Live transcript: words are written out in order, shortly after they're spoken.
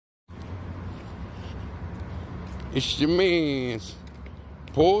It's your man's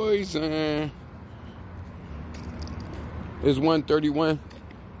Poison. It's 1:31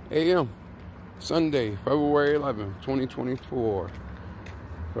 a.m. Sunday, February 11, 2024.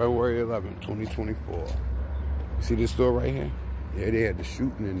 February 11, 2024. You see this store right here? Yeah, they had the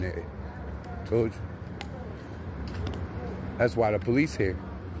shooting in there. Told you. That's why the police here.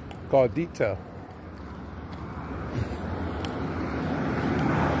 Called detail.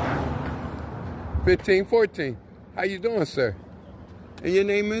 $15.14. How you doing, sir? And your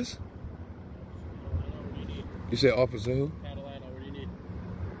name is? You said Officer who? Catalina, what do you need?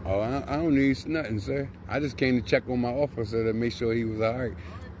 Oh, I don't need nothing, sir. I just came to check on my officer to make sure he was all right.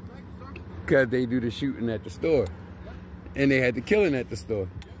 Because they do the shooting at the store. And they had the killing at the store.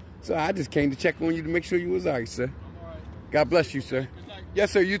 So I just came to check on you to make sure you was all right, sir. I'm all right. God bless you, sir.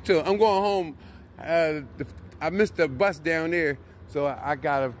 Yes, sir, you too. I'm going home. I missed the bus down there, so I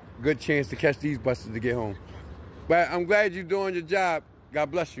got a good chance to catch these buses to get home. But I'm glad you're doing your job.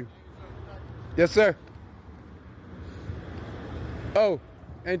 God bless you. Yes, sir. Oh,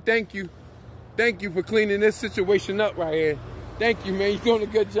 and thank you. Thank you for cleaning this situation up right here. Thank you, man. You're doing a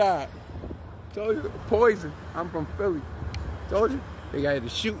good job. Told you, Poison. I'm from Philly. Told you. They got the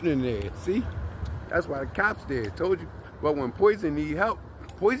shooting in there. See? That's why the cops there. Told you. But when Poison need help,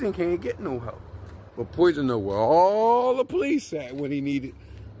 Poison can't get no help. But Poison know where all the police at when he need it.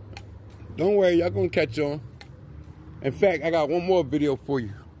 Don't worry, y'all gonna catch on. In fact, I got one more video for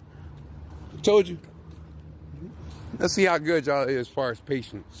you. Told you. Let's see how good y'all is as far as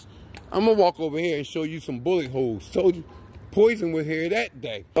patience. I'm gonna walk over here and show you some bullet holes. Told you. Poison was here that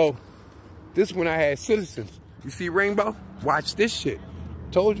day. Oh, this one I had Citizens. You see Rainbow? Watch this shit.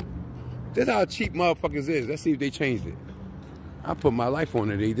 Told you. This how cheap motherfuckers is. Let's see if they changed it. I put my life on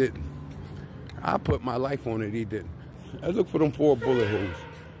it, they didn't. I put my life on it, they didn't. Let's look for them 4 bullet holes.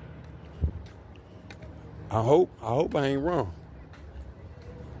 I hope I ain't wrong.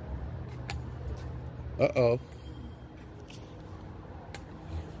 Uh-oh.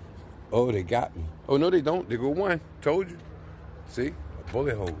 Oh, they got me. Oh, no, they don't. They go 1. Told you. See? A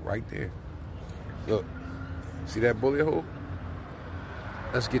bullet hole right there. Look. See that bullet hole?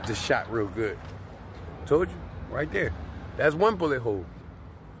 Let's get this shot real good. Told you. Right there. That's 1 bullet hole.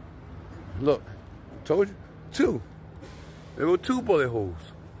 Look. Told you. 2. There go 2 bullet holes.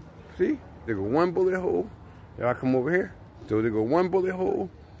 See? There go 1 bullet hole. Then I come over here. So there go 1 bullet hole.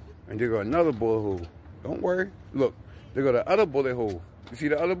 And there go another bullet hole. Don't worry. Look. There go the other bullet hole. You see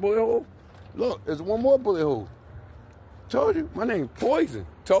the other bullet hole? Look. There's 1 more bullet hole. Told you. My name Poison.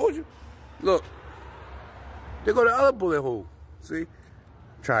 Told you. Look. There go the other bullet hole. See?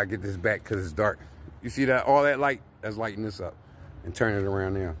 Try to get this back because it's dark. You see that? All that light? That's lighting this up. And turn it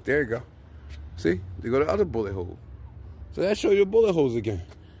around now. There you go. See? There go the other bullet hole. So that show you the bullet holes again.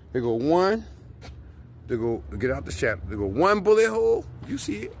 They go 1. They go, get out the shadow. They go 1 bullet hole. You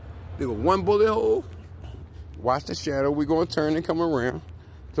see it? They go 1 bullet hole. Watch the shadow. We're going to turn and come around.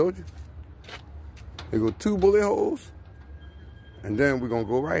 Told you. They go 2 bullet holes. And then we're going to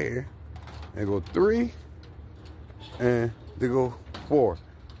go right here. They go 3. And they go 4.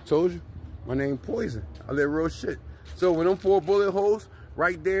 Told you. My name Poison. I live real shit. So when them 4 bullet holes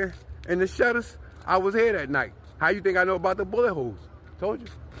right there in the shutters, I was here that night. How you think I know about the bullet holes? Told you.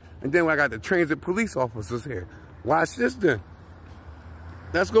 And then I got the transit police officers here. Watch this then.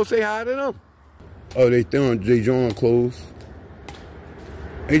 Let's go say hi to them. Oh, they drawing clothes.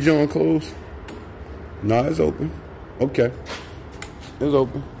 They drawing clothes. No, it's open. Okay. It's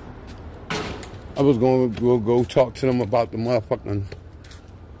open. I was going to go talk to them about the motherfucking...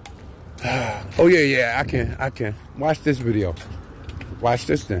 Oh, yeah, I can. Watch this video. Watch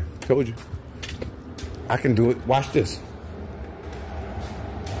this then. Told you. I can do it. Watch this.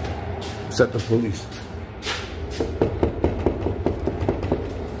 Set the police.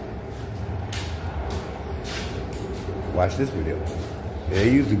 Watch this video. They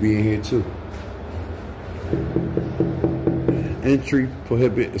used to be in here too. Entry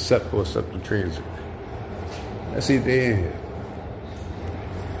prohibited except for accepted transit. Let's see if they're in here.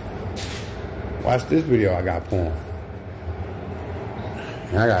 Watch this video I got pulling.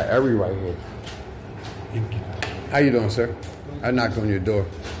 And I got every right here. How you doing, sir? I knocked on your door.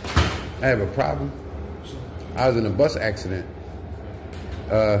 I have a problem. I was in a bus accident.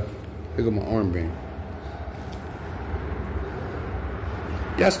 Look at my armband.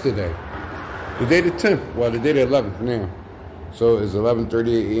 Yesterday. The day the 10th. Well, the day the 11th now. So it's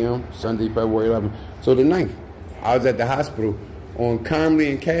 11:38 a.m. Sunday, February 11th. So the 9th. I was at the hospital on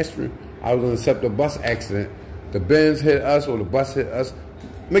Comley and Castron. I was on a separate bus accident. The Benz hit us or the bus hit us.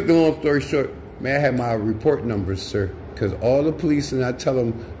 Make the long story short, man, I had my report numbers, sir. Because all the police, and I tell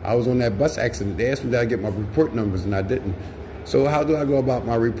them I was on that bus accident. They asked me did I get my report numbers, and I didn't. So how do I go about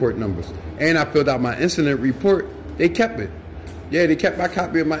my report numbers? And I filled out my incident report. They kept it. Yeah, they kept my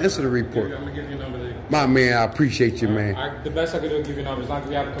copy of my incident report. I'm going to give you a number there. My man, I appreciate you, man. The best I could do is give you a number. As long as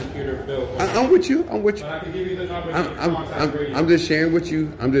we have a computer built. I'm with you. I'm with you. But I can give you the number. I'm just sharing with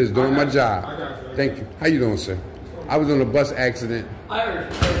you. I'm just doing my job. I got you. Thank you. How you doing, sir? I was on a bus accident.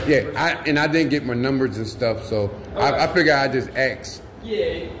 Yeah, I didn't get my numbers and stuff, so I figured I'd just ask.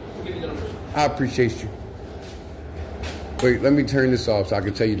 Yeah, we'll give you the numbers. I appreciate you. Wait, let me turn this off so I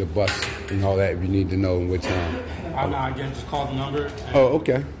can tell you the bus and all that if you need to know in what time. Again, just call the number. Oh,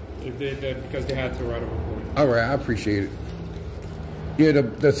 okay. Because they had to write a report. All right, I appreciate it. Yeah,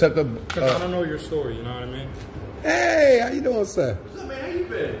 Because I don't know your story, you know what I mean? Hey, how you doing, sir? What's up, man? How you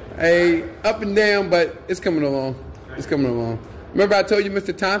been? Hey, up and down, but it's coming along. It's coming along. Remember I told you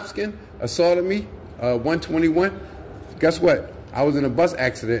Mr. Thompson assaulted me, 121? Guess what? I was in a bus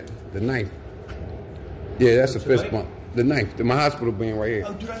accident the 9th. Yeah, that's a fist bump. The 9th. My hospital being right here.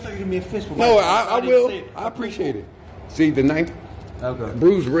 Oh, dude, I thought you were going to be a fist bump. No, I will. I appreciate it. See, the 9th? Okay.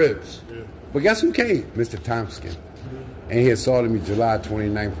 Bruised ribs. Yeah. But guess who came? Mr. Thompson. And he assaulted me July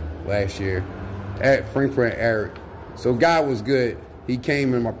 29th last year at Frankfurt and Eric. So God was good. He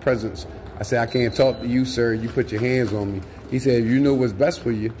came in my presence. I said, I can't talk to you, sir. You put your hands on me. He said, you know what's best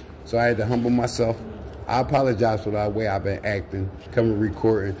for you. So I had to humble myself. I apologize for the way I've been acting, coming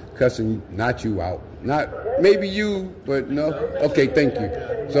recording, cussing not you out. Not maybe you, but no. Okay, thank you.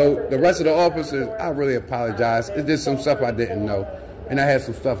 So the rest of the officers, I really apologize. It's just some stuff I didn't know. And I had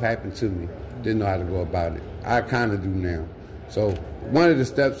some stuff happen to me. Didn't know how to go about it. I kind of do now. So one of the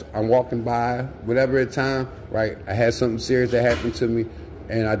steps, I'm walking by, whatever at time, right, I had something serious that happened to me,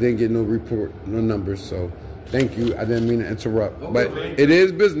 and I didn't get no report, no numbers. So thank you. I didn't mean to interrupt. Okay, but man, it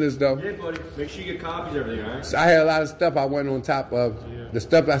is business, though. Yeah, buddy. Make sure you get copies of everything, all right? So I had a lot of stuff I went on top of. Yeah. The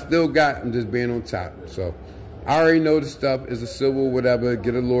stuff I still got, I'm just being on top. So I already know the stuff is a civil, whatever,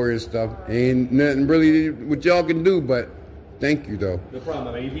 get a lawyer and stuff. Ain't nothing really what y'all can do, but thank you, though. No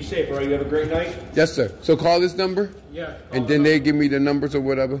problem, man. You be safe, all right? You have a great night? Yes, sir. So call this number? Yeah. And then they give me the numbers or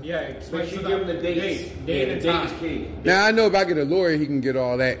whatever? Yeah. Make sure you give them the dates. Date and time. Date is key. Now, I know if I get a lawyer, he can get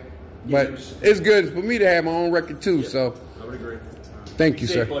all that. But it's good for me to have my own record, too. Yeah, so I would agree. Thank you,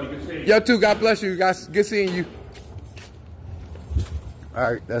 sir. Buddy. Good seeing you. Y'all, too. God bless you, guys. Good seeing you.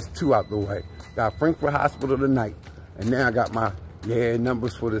 All right, that's 2 out the way. Got Frankfurt Hospital tonight. And now I got my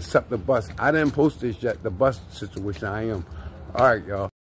numbers for the SEPTA bus. I didn't post this yet, the bus situation I am. All right, y'all.